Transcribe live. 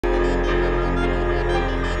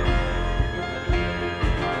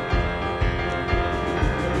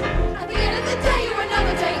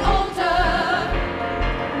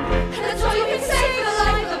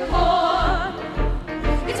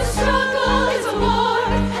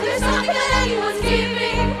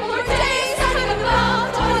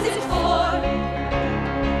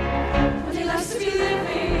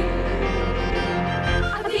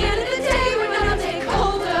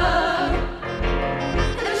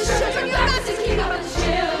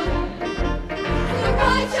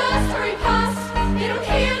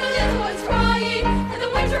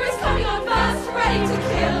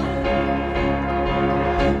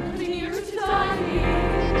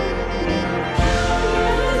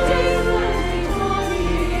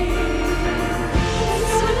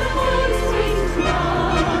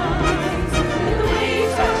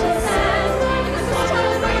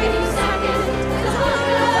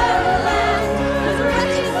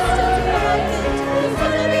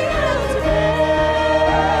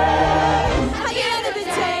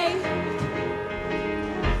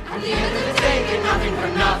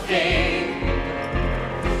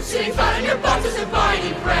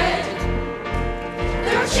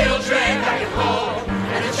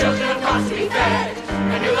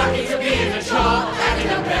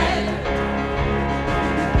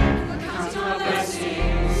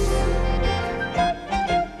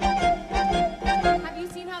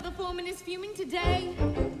how the foreman is fuming today.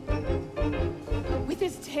 With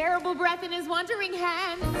his terrible breath in his wandering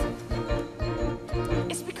hands.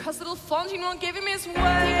 It's because little Fantine won't give him his way. Take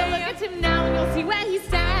a look at him now and you'll see where he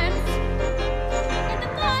stands. And the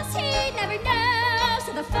boss, he never knows,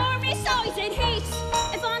 so the foreman is always in heat.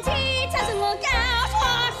 If Fantine doesn't look out,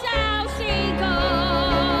 watch out she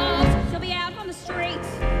goes. She'll be out on the street.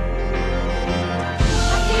 At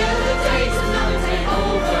the end of the day, it's another day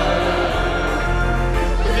over.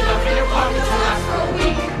 With enough in your pocket to last for a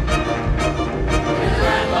week. With the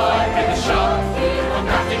landlord and the shop, I'm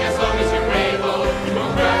crafting as long as you're able. You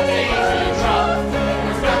won't grab things till you drop.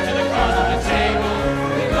 It's back to the cards on the table.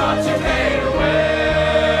 We got you paid away.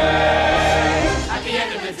 At the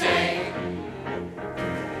end of the day.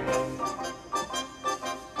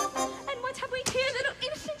 And what have we here, little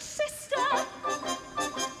innocent sister?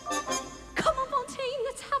 Come on, Fantine,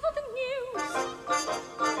 let's have all the news.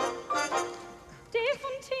 Dear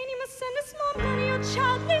Fantine, you must send us more money. Your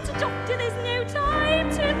child needs a doctor, there's no time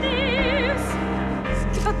to lose.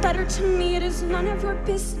 Give a letter to me, it is none of your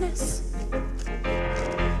business.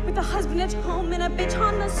 With a husband at home and a bitch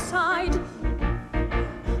on the side.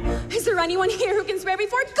 Is there anyone here who can swear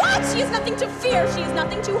before God she has nothing to fear, she has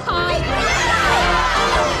nothing to hide?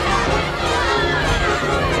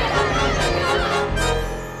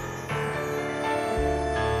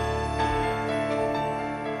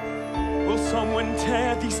 Will someone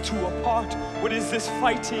tear these two apart? What is this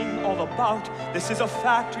fighting all about? This is a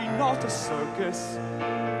factory, not a circus.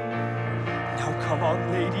 Now come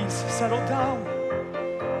on, ladies, settle down.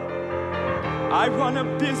 I run a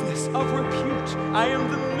business of repute. I am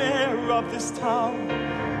the mayor of this town.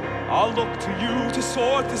 I'll look to you to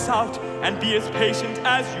sort this out and be as patient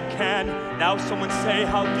as you can. Now someone say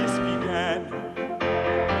how this began.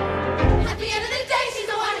 At the end of the day, she's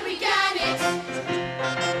the one who began it.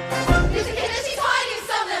 There's a kid that she's hiding in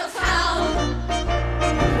some little town.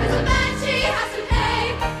 There's a man she has to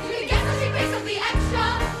pay. You can guess how she picks up the extra.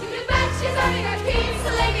 You can bet she's earning her keys,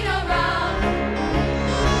 slaving around.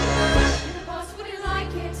 And the boss wouldn't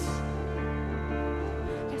like it.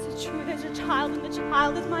 Yes, it's true, there's a child, and the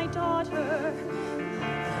child is my daughter.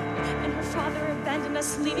 And her father abandoned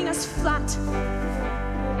us, leaving us flat.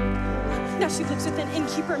 Now she lives with an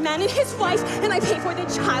innkeeper man and his wife, and I pay for the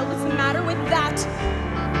child. What's the matter with that?